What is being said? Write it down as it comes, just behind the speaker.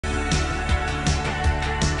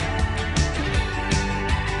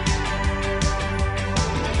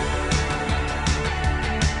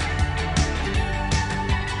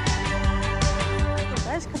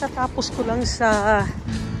Kakatapos ko lang sa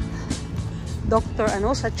doctor,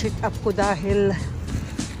 sa check-up ko dahil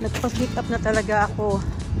nagpa-check up na talaga ako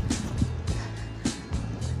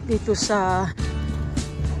dito sa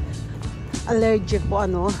allergic po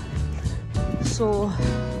So,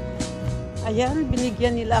 ayan,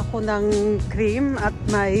 binigyan nila ako ng cream at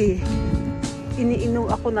may iniinom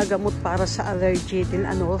ako na gamot para sa allergy din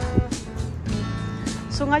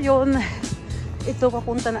So ngayon, ito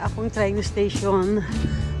papunta na akong train station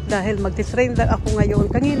dahil magti-train lang ako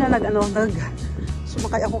ngayon. Kanina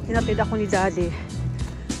sumakay ako, kinatid ako ni Daddy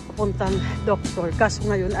papuntang doktor. Kaso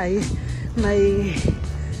ngayon ay may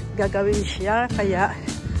gagawin siya kaya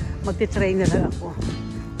magti-train na lang ako.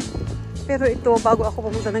 Pero ito, bago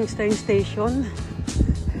ako pumunta ng train station,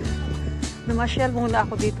 namasyal muna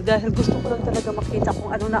ako dito dahil gusto ko lang talaga makita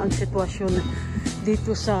kung ano na ang sitwasyon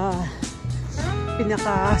dito sa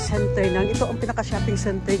pinaka-center ito ang pinaka-shopping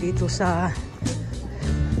center dito sa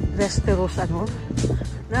Västerås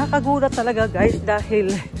Nakakagulat talaga guys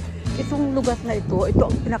dahil itong lugar na ito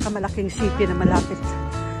ang pinakamalaking city na malapit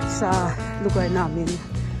sa lugar namin.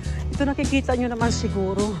 Ito nakikita nyo naman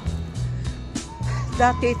siguro.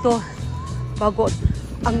 Dati ito, bago,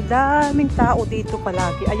 ang daming tao dito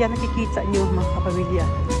palagi. Ayan, nakikita nyo mga kapamilya.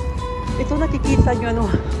 Ito nakikita nyo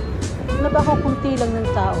kunti lang ng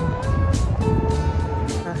tao.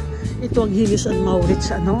 Ito ang Hilis and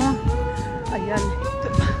Maurits Ayan.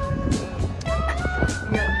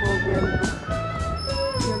 Yan po,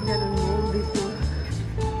 yan ang mall dito.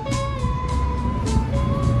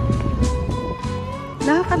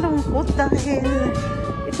 Nakakalungkot dahil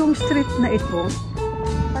itong street na ito,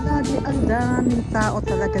 palagi ang daming tao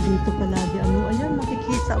talaga dito palagi. Ayan,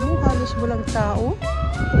 makikita mo, halos walang tao.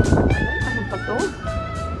 Ayan, ano pa to?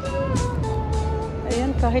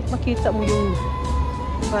 Ayan, kahit makita mo yung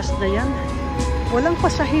bus na yan, walang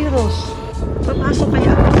pasaheros. Papasok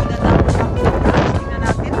kaya ako na lang. Tingnan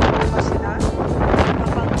natin kung ba sila.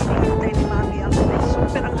 Habang hinihintay ni Mami ang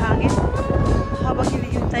super ang hangin. Habang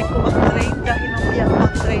hinihintay ko mag-train dahil mamaya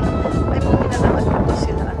mag-train ay pumila naman kung ba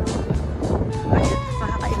sila. Ayan,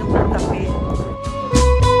 makakainom ng kape.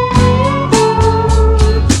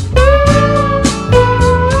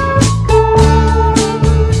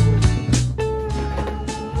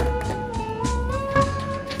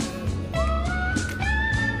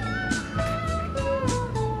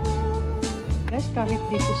 Kahit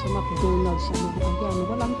dito sa McDonald's, ayan,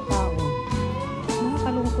 walang tao.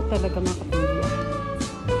 Nakakalungkot talaga mga kapamilya.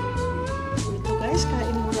 Ito guys,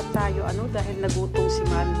 kain muna tayo, dahil nagutom si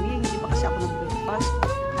Mami. Hindi pa kasi ako nag-breakfast.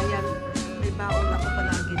 Ayan, may baon ako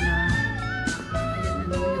palagi na, ayan,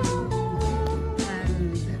 yung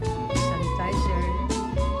hand sanitizer.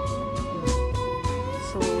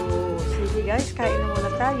 So, sige guys, kain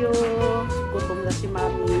muna tayo. Gutom na si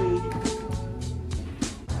Mami.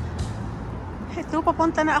 Ito,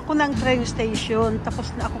 papunta na ako ng train station.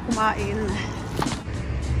 Tapos na ako kumain.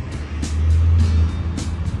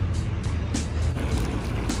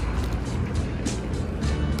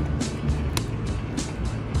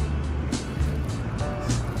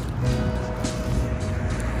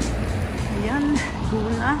 Ayan,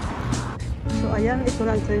 doon na. So, ayan, ito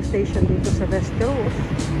na ang train station dito sa Västerås.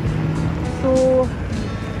 So,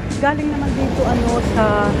 galing naman dito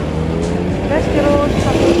sa Västerås,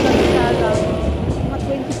 sa Västerås,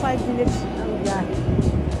 25 minutes ang biyahe.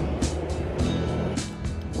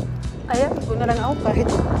 Ayan, ito na lang ako kahit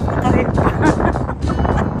nakarit pa.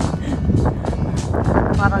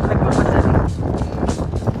 Parang nagmamadali.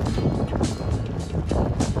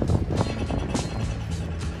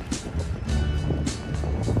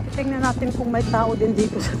 Tingnan natin kung may tao din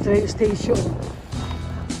dito sa train station.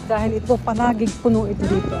 Dahil ito palaging puno ito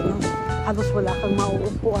dito. Halos wala kang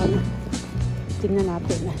mauupuan. Tingnan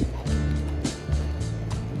natin.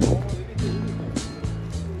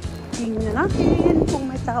 Tingnan natin kung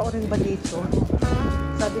may tao rin ba dito.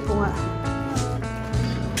 Sabi ko nga,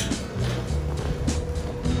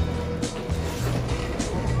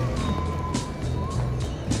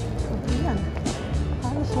 ayan,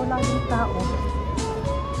 halos wala yung tao.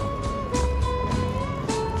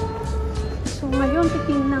 So ngayon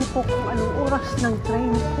titingnan ko kung anong oras ng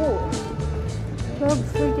train ko.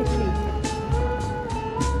 12:33.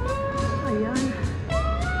 Ayan.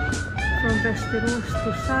 From Västerås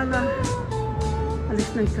to Sala. Alis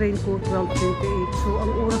ng train ko 12:28. So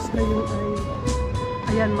ang oras na yun ay,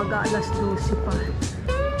 ayan, mag-aalas 12 pa.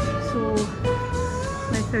 So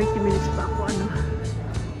may 30 minutes pa ako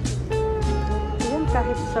Ayan,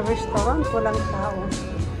 kahit sa restaurant walang tao.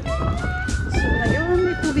 So ngayon,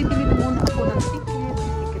 ito bibili muna ako ng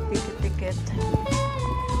ticket.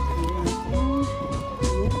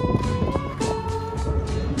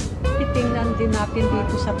 Tingnan din natin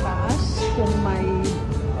dito sa taas kung may,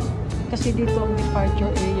 kasi dito ang departure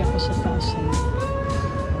area ko sa taas.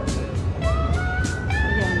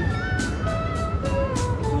 Ayan.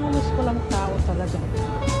 Halos walang tao talaga.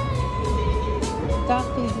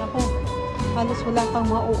 Dati, nako, halos wala kang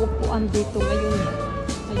mauupuan dito ngayon.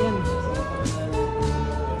 Ayan.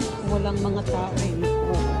 Walang mga tao eh.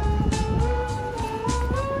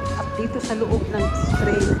 At dito sa loob ng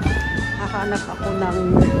train, hahanap ako ng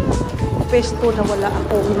pesto na wala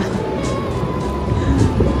akong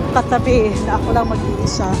katabi, na ako lang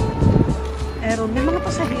mag-iisa. Pero may mga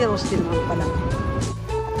pasaheros din naman pala.